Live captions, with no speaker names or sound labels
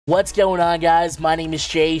What's going on, guys? My name is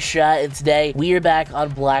Jaayshot, and today we are back on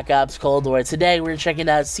Black Ops Cold War. Today we're checking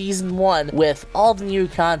out Season 1 with all the new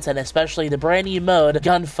content, especially the brand new mode,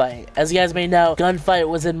 Gunfight. As you guys may know, Gunfight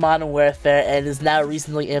was in Modern Warfare and is now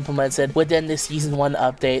recently implemented within the Season 1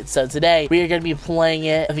 update. So today we are going to be playing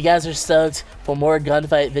it. If you guys are stoked for more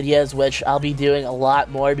Gunfight videos, which I'll be doing a lot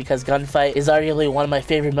more because Gunfight is arguably one of my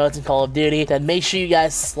favorite modes in Call of Duty, then make sure you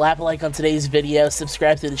guys slap a like on today's video,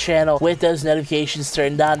 subscribe to the channel with those notifications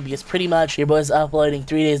turned on, because pretty much your boy's uploading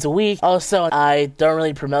 3 days a week. Also, I don't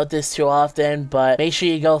really promote this too often, but make sure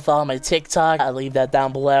you go follow my TikTok. I'll leave that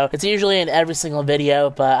down below. It's usually in every single video,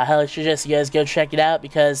 but I highly suggest you guys go check it out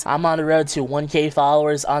because I'm on the road to 1K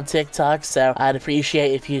followers on TikTok, so I'd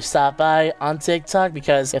appreciate if you stop by on TikTok,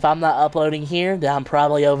 because if I'm not uploading here, then I'm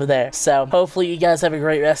probably over there. So hopefully you guys have a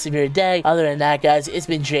great rest of your day. Other than that, guys, it's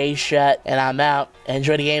been Jaayshot, and I'm out.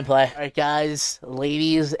 Enjoy the gameplay. Alright, guys,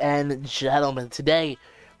 ladies and gentlemen, today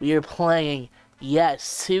we are playing,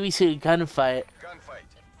 yes, 2v2 Gunfight.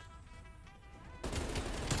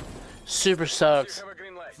 Super stoked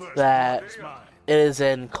that it is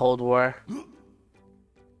in Cold War.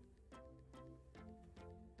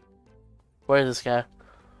 Where is this guy?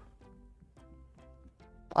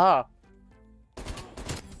 Oh.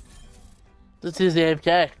 This is the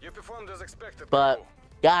AFK. But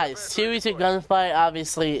guys, 2v2 Gunfight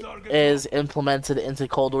obviously is implemented into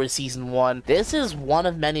Cold War Season 1. This is one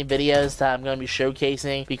of many videos that I'm going to be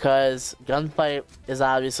showcasing because Gunfight is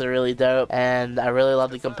obviously really dope and I really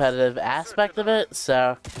love the competitive aspect of it.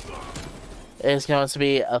 So it's going to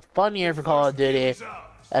be a fun year for Call of Duty,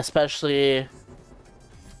 especially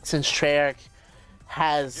since Treyarch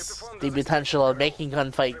has the potential of making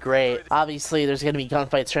Gunfight great. Obviously there's going to be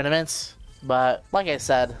Gunfight tournaments, but like I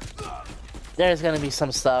said, there's gonna be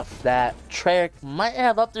some stuff that Treyarch might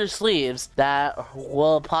have up their sleeves that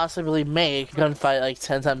will possibly make Gunfight like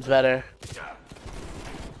 10 times better.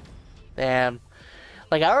 Damn.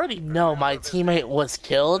 Like, I already know my teammate was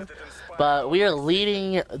killed, but we are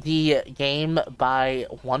leading the game by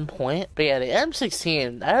 1 point. But yeah, the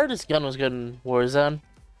M16, I heard this gun was good in Warzone.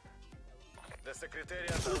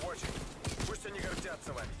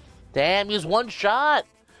 Damn, he was one shot!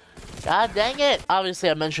 God dang it! Obviously,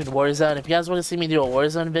 I mentioned Warzone. If you guys want to see me do a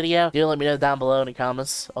Warzone video, do let me know down below in the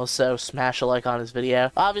comments. Also, smash a like on this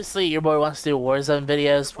video. Obviously, your boy wants to do Warzone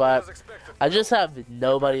videos, but I just have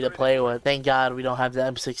nobody to play with. Thank God we don't have the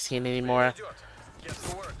M16 anymore.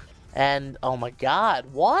 And, oh my god,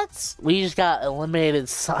 what? We just got eliminated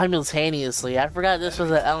simultaneously. I forgot this was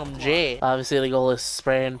an LMG. Obviously, the goal is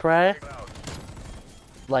spray and pray.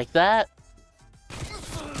 Like that.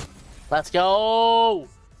 Let's go!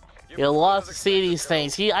 You'll love to see these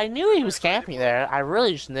things. I knew he was camping there. I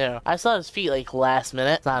really just knew. I saw his feet like last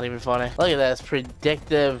minute. It's not even funny. Look at this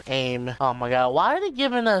predictive aim. Oh my god. Why are they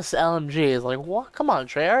giving us LMGs? Like, what? Come on,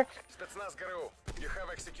 Treyarch.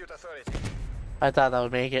 I thought that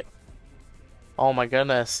would make it. Oh my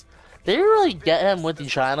goodness. Did you really get him with the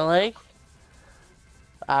China leg?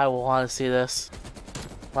 I want to see this.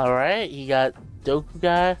 Alright, you got Doku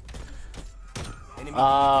guy.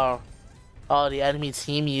 Oh, the enemy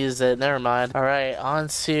team used it. Never mind. Alright, on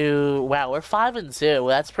to... Wow, we're 5-2.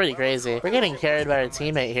 That's pretty crazy. We're getting carried by our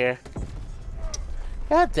teammate here.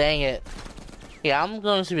 God dang it. Yeah, I'm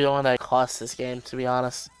going to be the one that cost this game, to be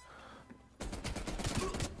honest.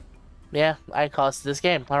 Yeah, I cost this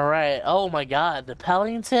game. Alright, oh my god. The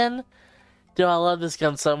Pellington? Dude, I love this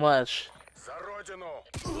gun so much.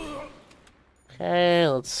 Okay,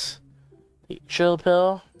 let's... Chill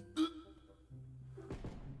pill.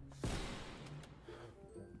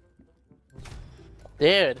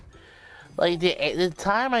 Dude, like the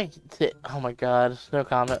time oh my god, no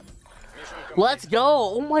comment. Let's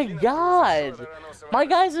go! Oh my god! My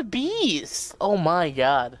guy's a beast! Oh my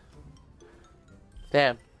god.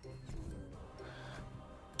 Damn.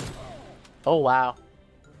 Oh wow.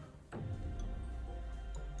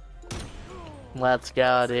 Let's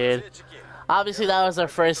go, dude. Obviously that was our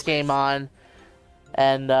first game on,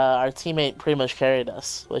 and our teammate pretty much carried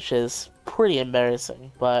us, which is pretty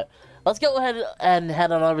embarrassing, but let's go ahead and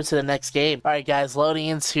head on over to the next game. Alright guys, loading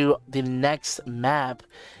into the next map.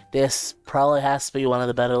 This probably has to be one of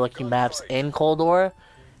the better looking maps in Cold War,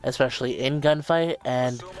 especially in Gunfight,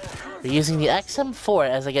 and we're using the XM4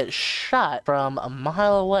 as I get shot from a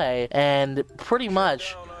mile away, and pretty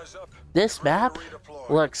much this map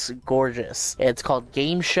looks gorgeous. It's called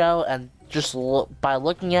Game Show, and just by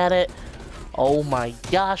looking at it, oh my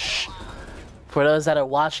gosh. For those that are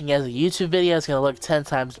watching as a YouTube video, it's going to look 10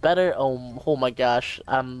 times better. Oh my gosh.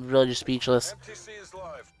 I'm really just speechless.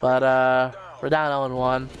 But, we're down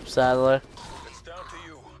 0-1, sadly. It's down to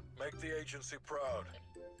you. Make the agency proud.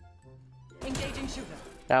 Engaging shooter.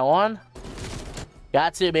 Got one.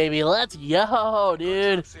 Got two, baby. Let's go,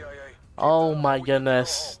 dude. Oh my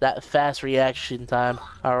goodness. That fast reaction time.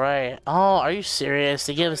 Alright. Oh, are you serious?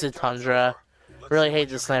 They give us a Tundra. Really hate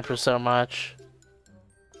the sniper so much.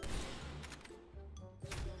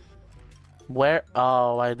 Where?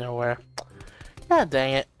 Oh, I know where. God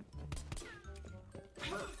dang it.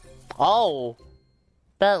 Oh!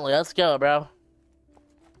 Bentley, let's go, bro.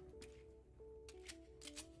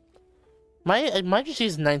 I might just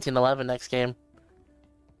use 1911 next game.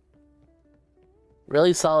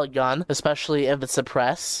 Really solid gun, especially if it's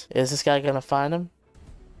suppressed. Is this guy gonna find him?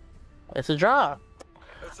 It's a draw.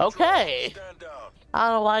 Okay. I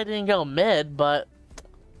don't know why I didn't go mid, but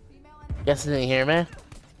guess he didn't hear me.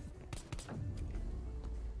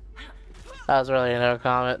 That was really no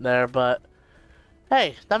comment there, but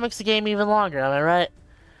hey, that makes the game even longer, am I right?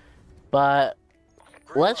 But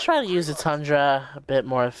let's try to use the Tundra a bit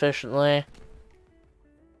more efficiently.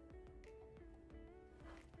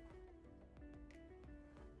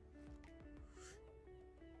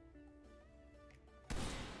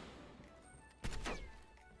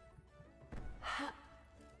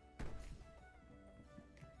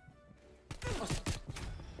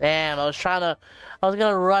 Damn, I was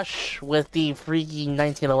gonna rush with the freaking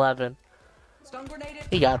 1911.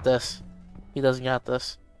 He got this. He doesn't got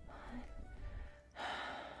this.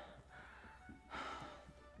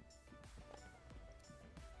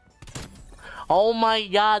 Oh my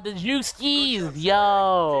god, the juke skis!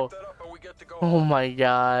 Yo! Oh my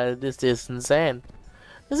god, this is insane.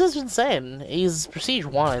 This is insane. He's Prestige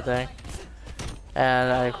 1, I think. And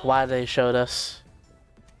like, why did they show this?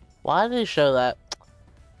 Why did they show that?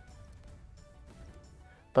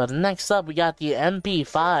 But next up, we got the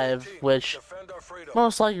MP5, which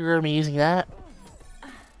most likely we're gonna be using that.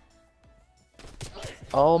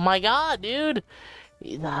 Oh my god, dude!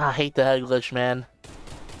 I hate the head glitch, man.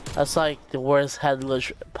 That's like the worst head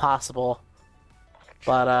glitch possible.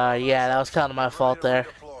 But yeah, that was kind of my fault there.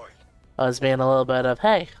 I was being a little bit of,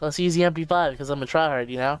 hey, let's use the MP5 because I'm a tryhard,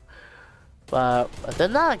 you know? But I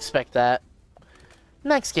did not expect that.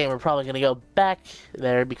 Next game, we're probably gonna go back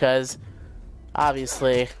there because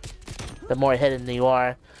obviously, the more hidden you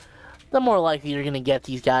are, the more likely you're gonna get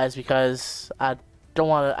these guys because I kind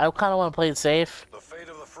of want to play it safe. The fate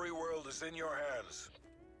of the free world is in your hands.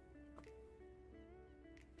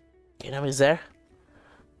 You know he's there?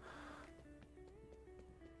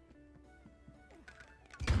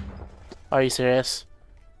 Are you serious?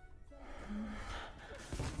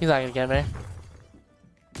 He's not gonna get me.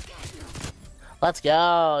 Let's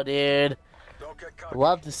go, dude.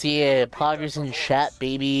 Love to see it. Poggers in chat,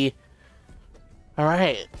 baby.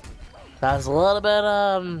 Alright. That was a little bit,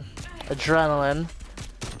 adrenaline.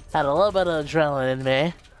 Had a little bit of adrenaline in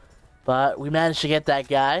me. But we managed to get that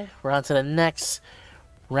guy. We're on to the next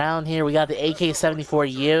round here. We got the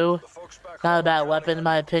AK-74U. Not a bad weapon in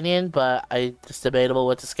my opinion, but it's debatable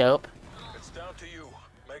with the scope. It's down to you.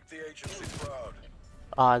 Make the agency proud.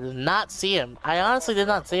 I did not see him. I honestly did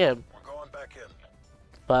not see him. We're going back in.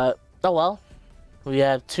 But, oh well. We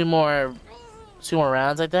have two more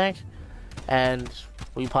rounds, I think. And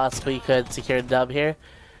we possibly could secure the dub here.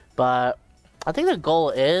 But I think the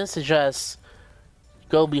goal is to just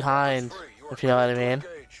go behind, if you know what I mean.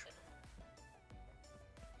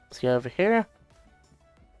 Let's get over here.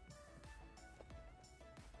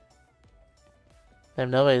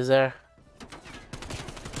 Damn, nobody's there.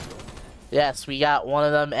 Yes, we got one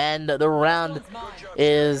of them, and the round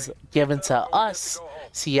is given to us.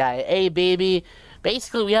 CIA, baby.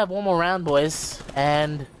 Basically, we have one more round, boys,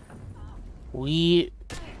 and we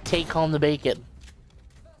take home the bacon.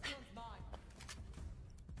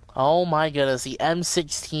 Oh my goodness, the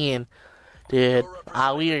M16. Dude,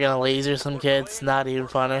 we are gonna laser some kids. Not even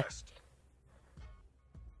funny.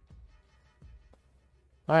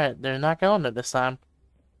 Alright, they're not going it this time.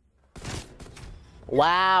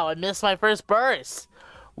 Wow, I missed my first burst.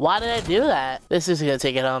 Why did I do that? This is gonna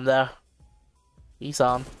take it home, though. He's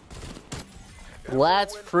on.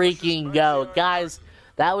 Let's freaking go. Guys,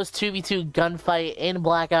 that was 2v2 Gunfight in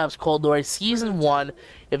Black Ops Cold War Season 1.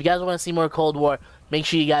 If you guys want to see more Cold War, make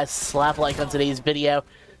sure you guys slap a like on today's video.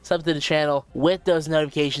 Sub to the channel with those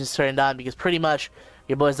notifications turned on because pretty much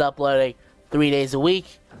your boy's uploading 3 days a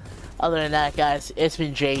week. Other than that, guys, it's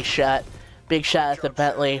been Jaayshot. Big shout out to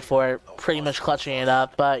Bentley for pretty much clutching it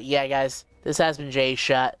up. But yeah, guys, this has been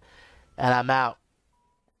Jaayshot, and I'm out.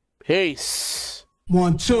 Peace.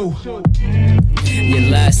 1, 2. Your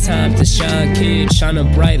last time to shine, kid, shine a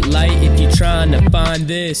bright light if you're trying to find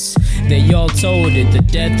this. They all told it, the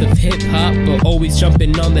death of hip-hop, but always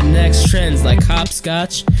jumping on the next trends like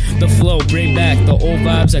hopscotch. The flow, bring back the old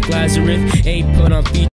vibes like Lazarus, ain't put on features.